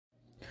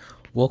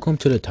Welcome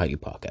to the Tidy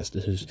Podcast.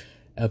 This is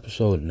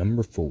episode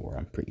number 4,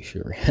 I'm pretty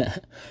sure.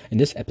 In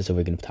this episode,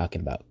 we're going to be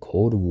talking about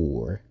Cold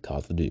War Call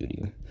of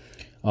Duty.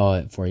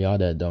 For y'all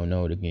that don't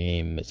know the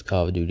game, it's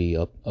Call of Duty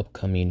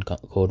upcoming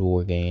Cold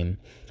War game.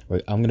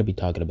 Where I'm going to be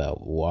talking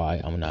about why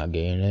I'm not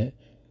getting it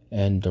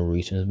and the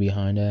reasons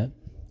behind that,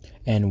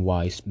 and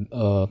why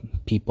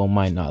people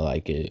might not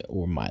like it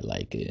or might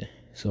like it.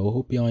 So I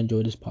hope y'all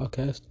enjoy this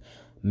podcast.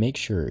 Make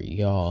sure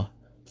y'all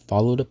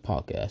follow the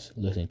podcast,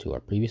 listen to our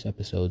previous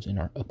episodes and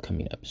our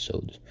upcoming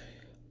episodes.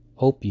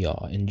 Hope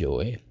y'all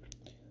enjoy.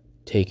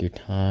 Take your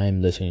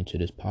time listening to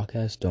this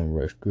podcast. Don't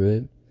rush through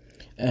it.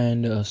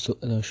 And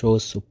show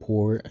us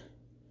support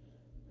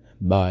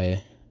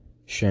by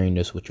sharing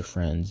this with your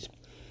friends.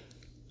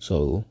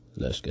 So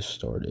let's get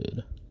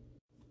started.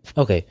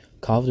 Okay,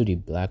 Call of Duty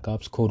Black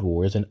Ops Cold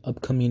War is an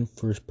upcoming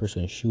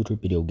first-person shooter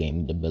video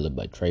game developed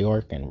by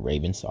Treyarch and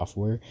Raven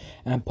Software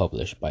and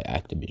published by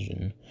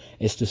Activision.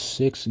 It's the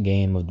 6th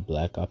game of the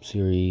Black Ops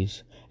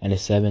series and the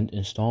 7th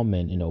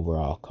installment in the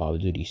overall Call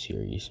of Duty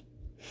series.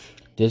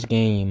 This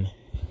game,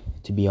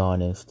 to be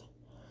honest,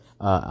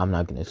 I'm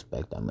not going to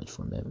expect that much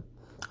from it.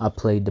 I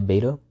played the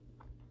beta.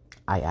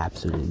 I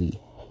absolutely,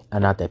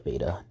 not that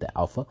beta, the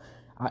alpha.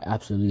 I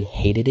absolutely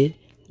hated it.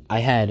 I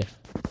had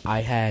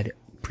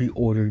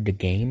pre-ordered the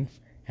game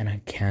and I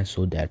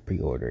canceled that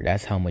pre-order.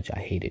 That's how much I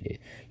hated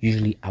it.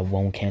 Usually I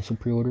won't cancel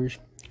pre-orders,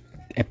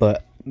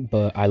 but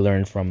I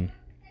learned from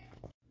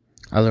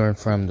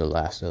The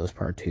Last of Us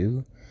Part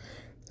 2.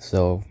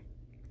 So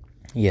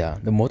yeah,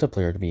 the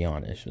multiplayer, to be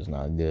honest, was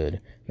not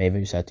good. Maybe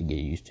I just had to get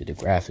used to the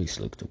graphics.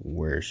 Looked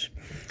worse.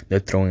 The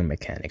throwing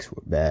mechanics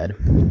were bad.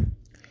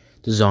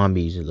 The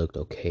zombies, it looked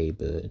okay,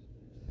 but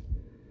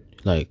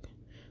like,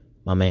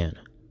 my man,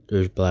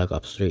 there's Black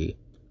Ops 3.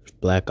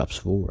 Black Ops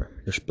 4,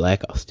 there's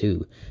Black Ops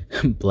 2,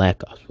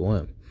 Black Ops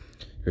 1,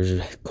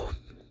 there's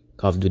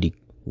Call of Duty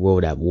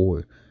World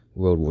War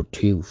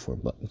 2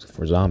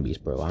 for zombies,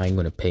 bro. I ain't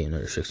gonna pay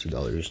another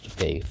 $60 to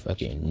pay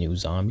fucking new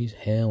zombies,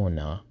 hell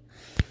nah.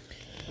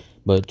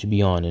 But to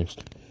be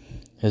honest,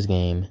 this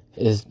game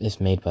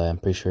is made by, I'm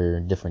pretty sure,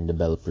 different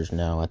developers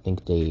now. I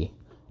think they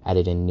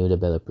added in new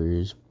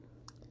developers,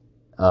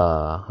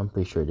 I'm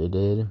pretty sure they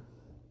did,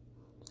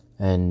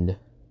 and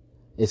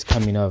it's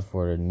coming up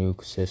for the new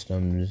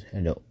systems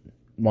and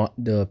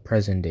the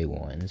present day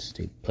ones.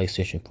 The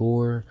PlayStation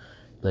 4,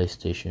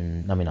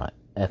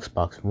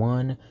 Xbox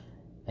One,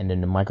 and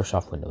then the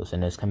Microsoft Windows.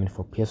 And it's coming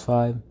for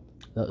PS5,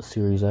 the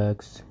Series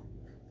X,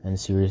 and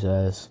Series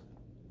S.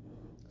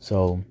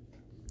 So,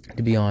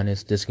 to be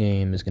honest, this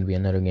game is going to be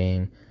another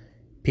game.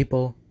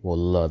 People will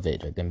love it.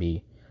 They're going to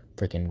be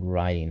freaking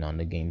riding on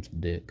the game's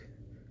dick.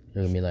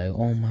 They're going to be like,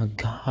 oh my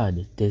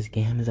god, this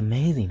game is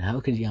amazing.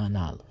 How could y'all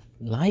not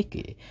like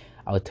it?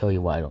 I'll tell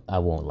you why I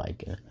won't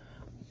like it.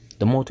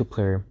 The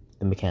multiplayer,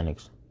 the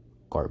mechanics,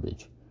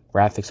 garbage.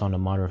 Graphics on the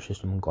modern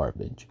system,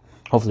 garbage.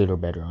 Hopefully they're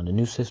better on the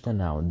new system.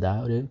 I don't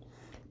doubt it.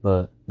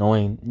 But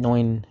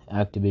knowing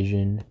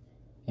Activision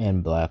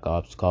and Black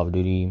Ops, Call of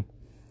Duty,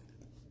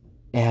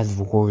 it has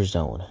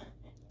Warzone.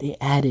 They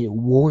added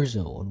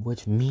Warzone,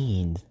 which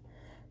means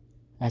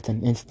that's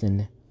an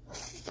instant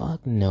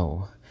fuck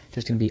no.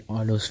 There's gonna be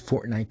all those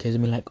Fortnite kids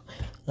and be like,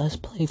 let's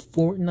play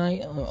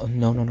Fortnite.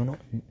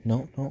 No.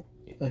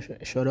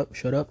 Shut up.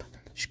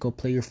 Just go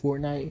play your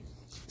Fortnite.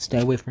 Stay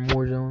away from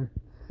Warzone.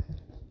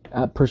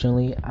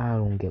 Personally, I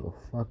don't give a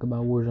fuck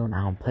about Warzone.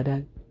 I don't play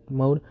that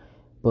mode.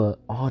 But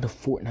all the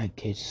Fortnite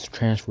kids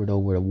transferred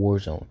over to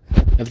Warzone.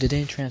 If they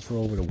didn't transfer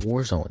over to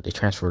Warzone, they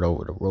transferred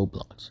over to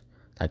Roblox.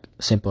 Like,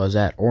 simple as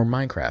that. Or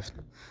Minecraft.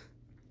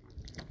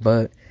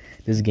 But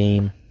this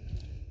game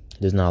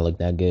does not look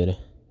that good.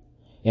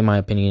 In my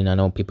opinion, I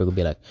know people will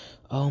be like,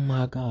 oh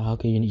my god, how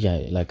can you...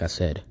 Yeah, like I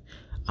said,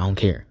 I don't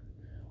care.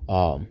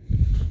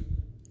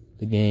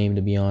 The game,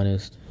 to be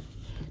honest,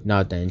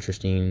 not that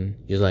interesting.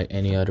 Just like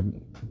any other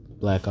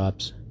Black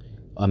Ops.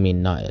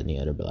 Not any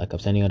other Black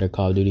Ops. Any other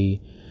Call of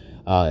Duty.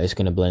 It's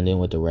gonna blend in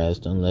with the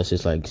rest, unless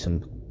it's like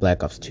some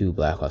Black Ops 2,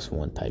 Black Ops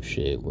 1 type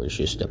shit, where it's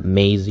just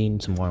amazing,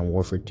 some Modern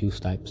Warfare 2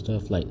 type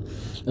stuff. Like,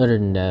 other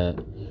than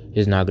that,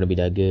 it's not gonna be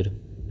that good.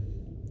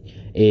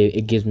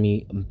 It gives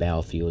me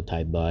Battlefield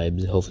type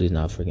vibes. Hopefully it's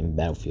not freaking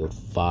Battlefield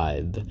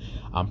 5.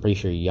 I'm pretty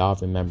sure y'all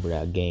remember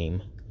that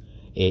game.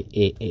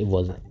 It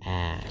was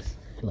ass.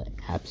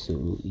 Like,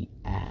 absolutely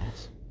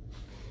ass.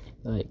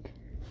 Like,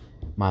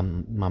 my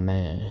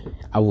man,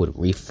 I would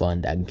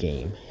refund that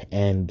game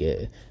and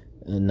get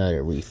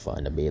another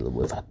refund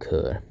available if I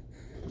could.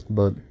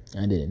 But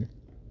I didn't.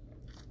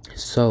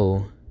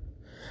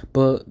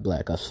 But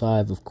Black Ops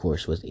 5, of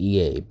course, was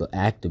EA. But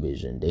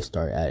Activision, they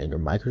start adding their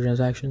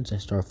microtransactions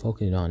and start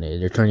focusing on it.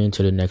 They're turning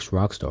into the next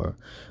Rockstar.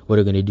 What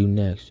are they going to do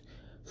next?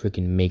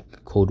 Freaking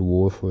make Cold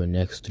War for the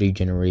next 3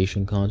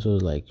 generation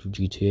consoles like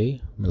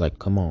GTA? Like,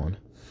 come on.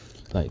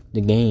 Like,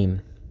 the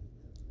game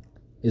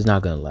is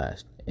not going to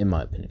last, in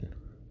my opinion.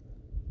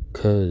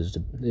 Because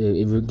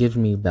it gives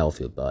me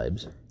Battlefield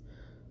vibes.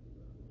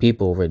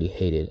 People already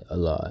hate it a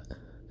lot.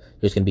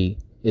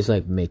 It's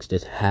like mixed.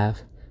 It's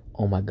half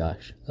oh my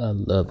gosh, I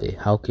love it.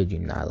 How could you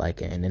not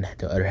like it? And then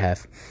the other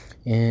half,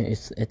 and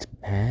it's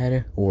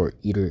bad, or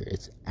either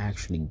it's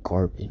actually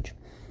garbage.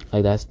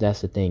 Like that's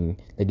the thing.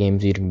 The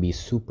game's either gonna be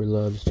super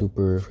loved,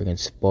 super freaking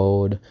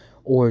spoiled,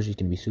 or it's just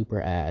gonna be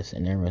super ass,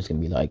 and everyone's gonna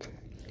be like,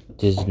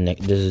 this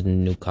is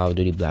new Call of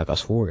Duty Black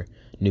Ops 4,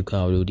 new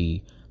Call of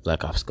Duty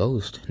Black Ops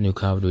Ghost, new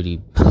Call of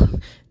Duty,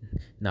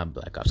 not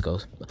Black Ops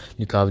Ghost,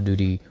 new Call of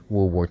Duty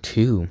World War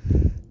II,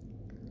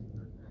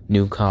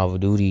 new Call of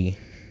Duty.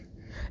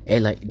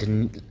 And like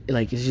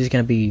it's just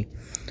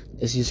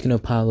gonna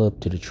pile up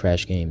to the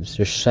trash games.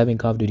 There's 7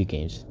 Call of Duty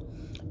games.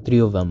 3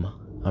 of them,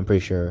 I'm pretty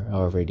sure,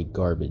 are already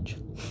garbage.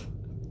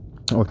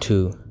 Or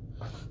 2.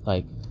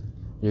 Like,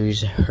 they're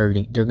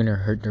gonna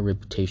hurt their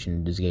reputation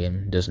if this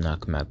game does not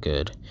come out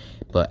good.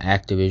 But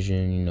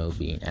Activision,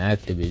 being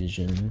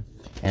Activision,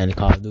 and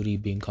Call of Duty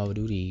being Call of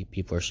Duty,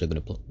 people are still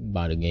gonna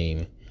buy the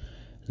game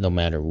no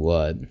matter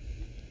what.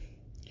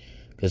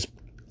 Because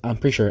I'm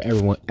pretty sure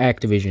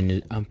Activision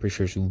is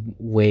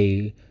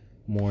way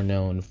more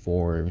known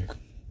for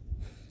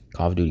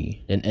Call of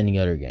Duty than any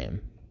other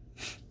game.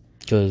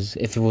 Because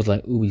if it was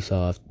like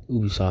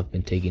Ubisoft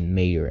been taking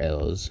major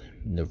L's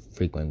in the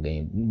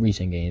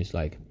recent games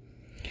like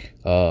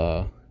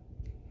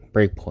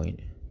Breakpoint.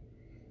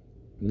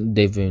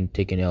 They've been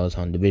taking L's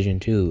on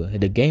Division 2.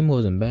 The game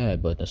wasn't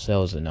bad, but the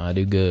sales did not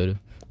do good.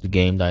 The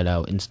game died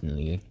out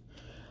instantly.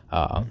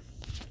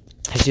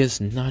 It's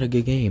just not a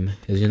good game.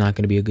 It's just not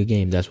going to be a good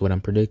game. That's what I'm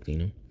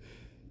predicting.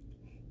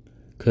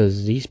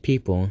 Because these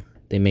people,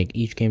 they make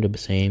each game the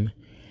same.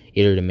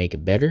 Either to make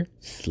it better,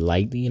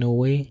 slightly in a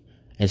way,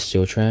 and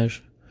still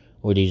trash,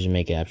 or they just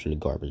make it absolute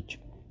garbage.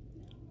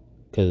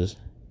 Because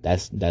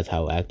that's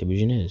how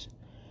Activision is.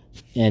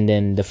 And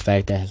then the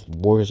fact that it has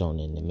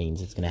Warzone in it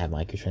means it's going to have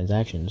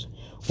microtransactions,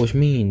 which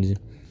means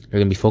they're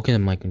going to be focusing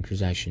on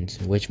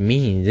microtransactions, which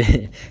means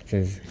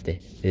since they're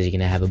going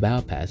to have a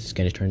battle pass, it's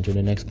going to turn into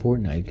the next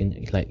Fortnite.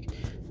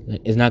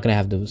 It's not going to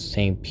have the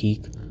same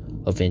peak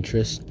of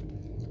interest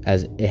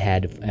as it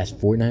had as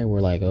Fortnite,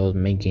 where I was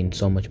making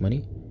so much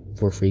money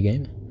for a free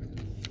game.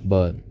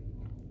 But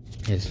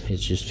it's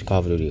just Call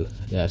of Duty.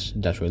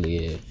 That's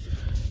really it.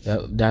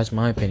 That's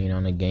my opinion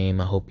on the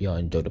game. I hope y'all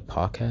enjoyed the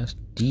podcast.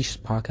 These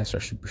podcasts are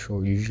super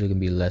short, usually gonna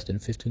be less than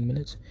 15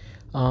 minutes.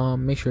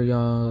 Make sure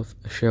y'all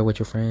share with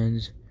your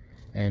friends,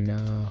 and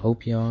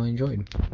hope y'all enjoyed.